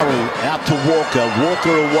Out to Walker.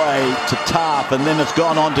 Walker away to Tarp, and then it's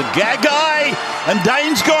gone on to Gagai. And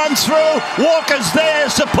Dane's gone through. Walker's there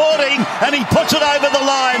supporting, and he puts it over the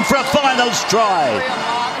line for a finals try.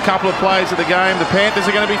 Couple of plays of the game. The Panthers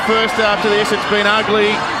are going to be first after this. It's been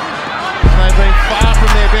ugly. They've been far from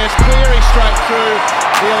their best. Cleary straight through.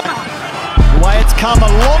 The way it's come, a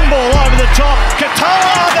long ball over the top.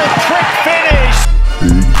 Qatar, the trick finish.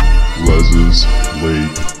 Big Les's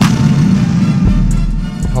League.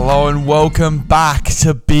 Hello and welcome back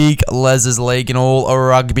to Big Les's League and all a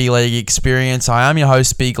rugby league experience. I am your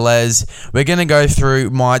host, Big Les. We're going to go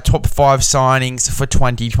through my top 5 signings for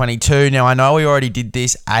 2022. Now, I know we already did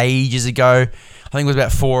this ages ago. I think it was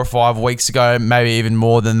about 4 or 5 weeks ago, maybe even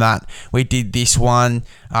more than that. We did this one.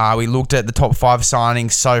 We looked at the top 5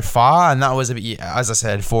 signings so far, and that was, as I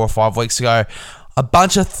said, 4 or 5 weeks ago. A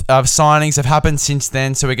bunch of signings have happened since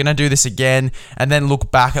then, so we're going to do this again and then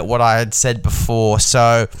look back at what I had said before.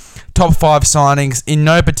 So, top 5 signings in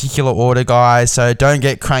no particular order, guys, so don't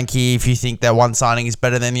get cranky if you think that one signing is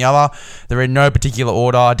better than the other. They're in no particular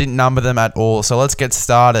order. I didn't number them at all, so let's get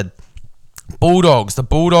started. Bulldogs. The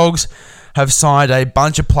Bulldogs have signed a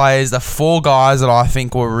bunch of players. The 4 guys that I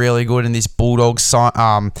think were really good in this Bulldogs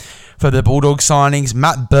for the Bulldogs signings.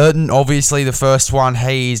 Matt Burton, obviously the first one.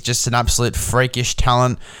 He's just an absolute freakish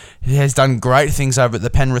talent. He has done great things over at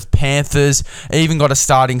the Penrith Panthers. Even got a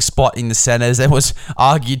starting spot in the centres. It was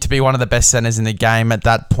argued to be one of the best centres in the game at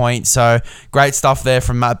that point. So great stuff there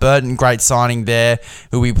from Matt Burton. Great signing there.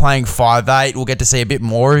 He'll be playing 5'8". We'll get to see a bit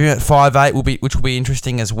more of him at 5'8", which will be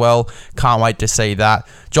interesting as well. Can't wait to see that.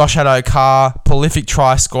 Josh Addo-Carr, prolific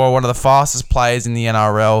try scorer, one of the fastest players in the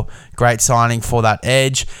NRL. Great signing for that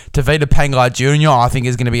edge. Tevita Pangai Jr. I think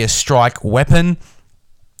is going to be a strike weapon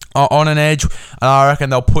on an edge, and I reckon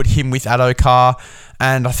they'll put him with Addo-Carr,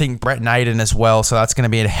 and I think Brett Naden as well, so that's going to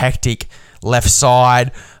be a hectic left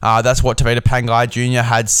side. That's what Tevita Pangai Jr.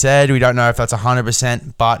 had said. We don't know if that's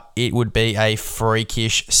 100%, but it would be a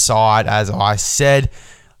freakish side, as I said.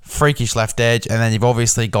 Freakish left edge, and then you've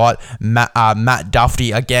obviously got Matt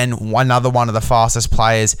Duffy, again, another one of the fastest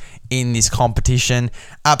players in this competition.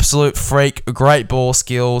 Absolute freak, great ball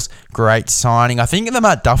skills, great signing. I think the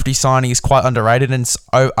Matt Duffy signing is quite underrated and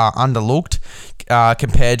underlooked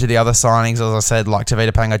compared to the other signings, as I said, like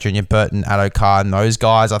Tevita Pangai Jr., Burton, Addo-Carr, and those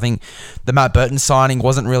guys. I think the Matt Burton signing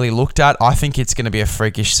wasn't really looked at. I think it's going to be a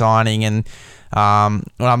freakish signing, and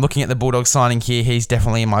when I'm looking at the Bulldogs signing here, he's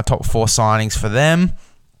definitely in my top 4 signings for them.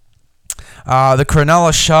 The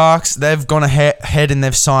Cronulla Sharks, they've gone ahead and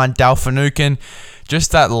they've signed Dale Finucane.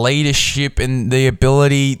 Just that leadership and the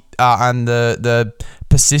ability and the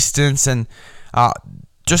persistence and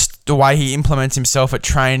just the way he implements himself at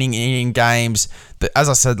training and in games. As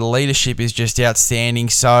I said, the leadership is just outstanding.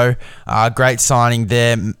 So, great signing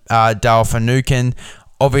there, Dale Finucane.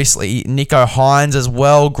 Obviously, Nicho Hynes as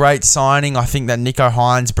well, great signing. I think that Nicho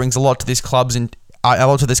Hynes brings a lot to this club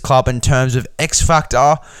in terms of X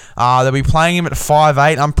factor. They'll be playing him at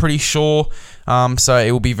 5'8", I'm pretty sure. So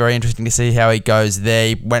it will be very interesting to see how he goes there.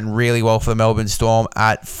 He went really well for the Melbourne Storm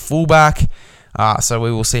at fullback. So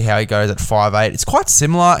we will see how he goes at 5'8". It's quite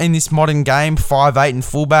similar in this modern game, 5'8" and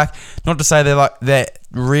fullback. Not to say they're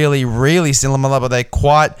really, really similar, but they're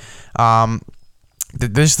quite.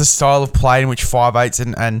 There's the style of play in which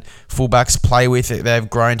 5'8" and fullbacks play with. They've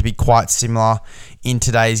grown to be quite similar in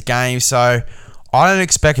today's game. So I don't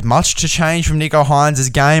expect much to change from Nicho Hynes'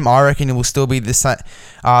 game. I reckon it will still be the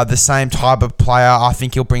same type of player. I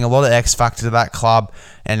think he'll bring a lot of X factor to that club,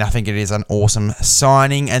 and I think it is an awesome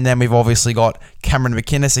signing. And then we've obviously got Cameron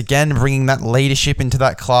McInnes again, bringing that leadership into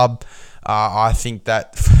that club. I think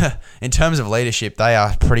that in terms of leadership, they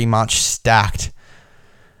are pretty much stacked.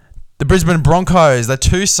 The Brisbane Broncos, the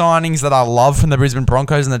 2 signings that I love from the Brisbane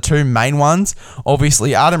Broncos and the 2 main ones,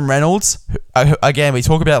 obviously Adam Reynolds, again, we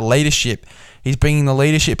talk about leadership. He's bringing the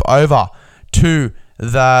leadership over to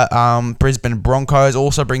the Brisbane Broncos,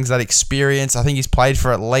 also brings that experience. I think he's played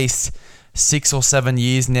for at least 6 or 7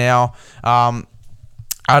 years now,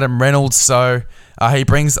 Adam Reynolds, so he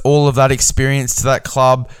brings all of that experience to that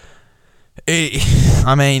club.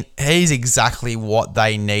 He's exactly what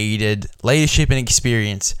they needed, leadership and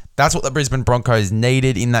experience. That's what the Brisbane Broncos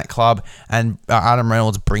needed in that club, and Adam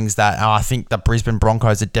Reynolds brings that. I think the Brisbane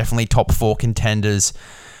Broncos are definitely top 4 contenders.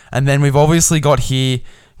 And then we've obviously got here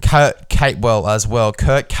Kurt Capewell as well.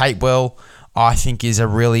 Kurt Capewell, I think, is a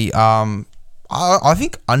really, I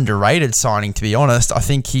think, underrated signing, to be honest. I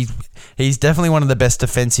think he's definitely one of the best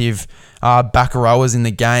defensive back rowers in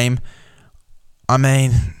the game. I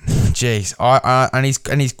mean, geez, and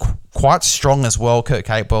he's quite strong as well, Kurt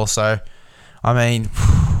Capewell. So, I mean,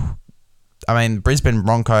 Brisbane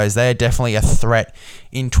Broncos, they're definitely a threat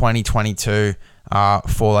in 2022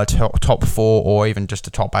 for the top 4 or even just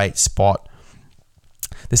a top 8 spot.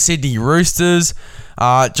 The Sydney Roosters,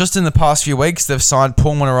 just in the past few weeks, they've signed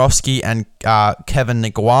Paul Momirovski and Kevin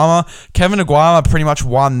Naiqama. Kevin Naiqama pretty much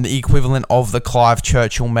won the equivalent of the Clive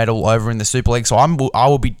Churchill medal over in the Super League, so I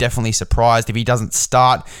will be definitely surprised if he doesn't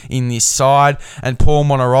start in this side. And Paul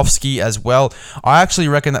Momirovski as well. I actually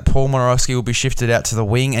reckon that Paul Momirovski will be shifted out to the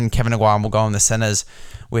wing and Kevin Naiqama will go in the centres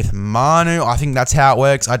with Manu. I think that's how it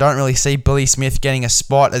works. I don't really see Billy Smith getting a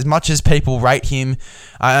spot as much as people rate him,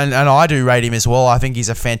 and I do rate him as well. I think he's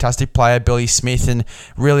a fantastic player, Billy Smith, and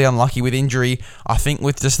really unlucky with injury. I think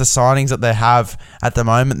with just the signings that they have at the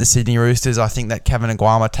moment, the Sydney Roosters, I think that Kevin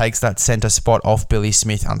Naiqama takes that centre spot off Billy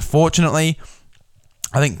Smith, unfortunately.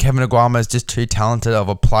 I think Kevin Naiqama is just too talented of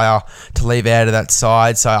a player to leave out of that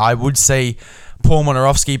side, so I would see Paul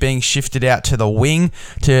Momirovski being shifted out to the wing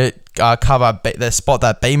to cover the spot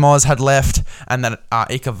that BMOS had left and that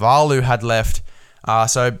Ikavalu had left.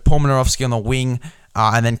 So Paul Momirovski on the wing,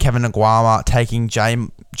 and then Kevin Naiqama taking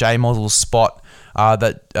Jay Mosl's spot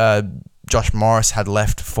that Josh Morris had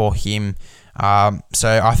left for him.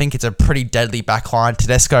 So I think it's a pretty deadly backline.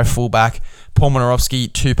 Tedesco fullback, Paul Momirovski,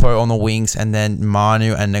 Tupou on the wings, and then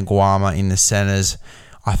Manu and Naiqama in the centres.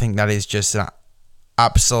 I think that is just an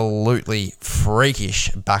absolutely freakish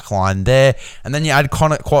backline there. And then you add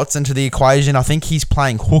Connor Watson to the equation. I think he's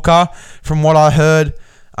playing hooker from what I heard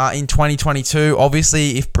in 2022.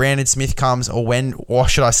 Obviously, if Brandon Smith comes, when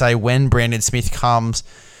Brandon Smith comes,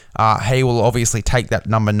 he will obviously take that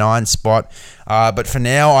number 9 spot. But for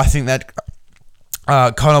now, I think that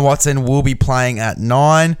Connor Watson will be playing at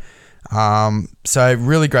 9. So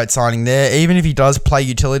really great signing there. Even if he does play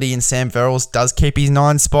utility and Sam Verrills does keep his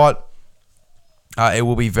 9 spot, it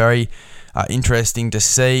will be very interesting to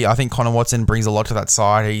see. I think Connor Watson brings a lot to that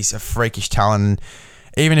side. He's a freakish talent. And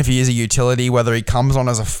even if he is a utility, whether he comes on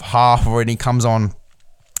as a half or he comes on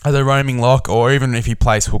as a roaming lock, or even if he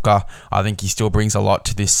plays hooker, I think he still brings a lot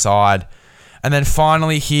to this side. And then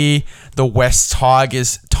finally here, the West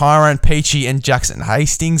Tigers, Tyrone Peachey and Jackson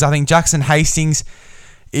Hastings. I think Jackson Hastings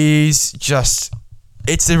is just...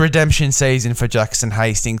 It's the redemption season for Jackson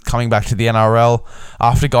Hastings coming back to the NRL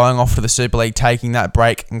after going off to the Super League, taking that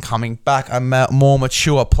break and coming back a more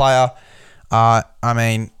mature player.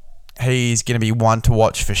 He's going to be one to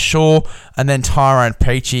watch for sure. And then Tyrone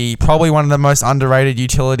Peachey, probably one of the most underrated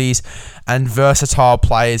utilities and versatile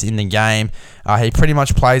players in the game. He pretty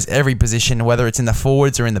much plays every position, whether it's in the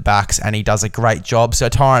forwards or in the backs, and he does a great job. So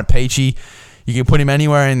Tyrone Peachey, you can put him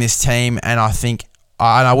anywhere in this team, and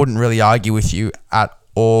I wouldn't really argue with you at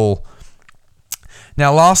all.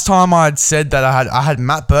 Now, last time I had said that I had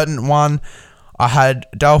Matt Burton at 1, I had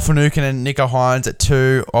Dale Finucane and Nicho Hynes at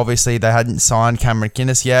 2. Obviously, they hadn't signed Cameron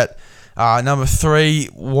Guinness yet. Number 3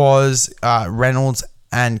 was Reynolds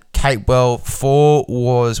and Capewell. 4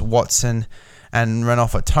 was Watson and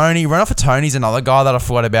Renofo-Tony. Renofo-Tony's another guy that I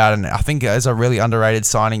forgot about, and I think is a really underrated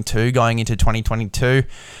signing too going into 2022.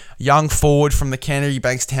 Young forward from the Canterbury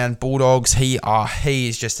Bankstown Bulldogs. He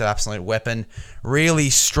is just an absolute weapon.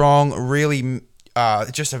 Really strong, really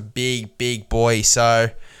just a big boy.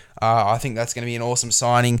 So I think that's going to be an awesome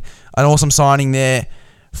signing. An awesome signing there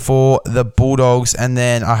for the Bulldogs. And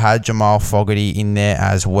then I had Jamal Fogarty in there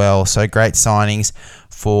as well. So great signings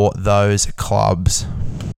for those clubs.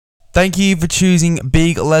 Thank you for choosing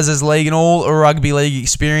Big Les's League and all rugby league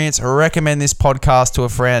experience. Recommend this podcast to a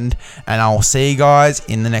friend, and I'll see you guys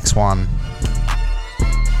in the next one.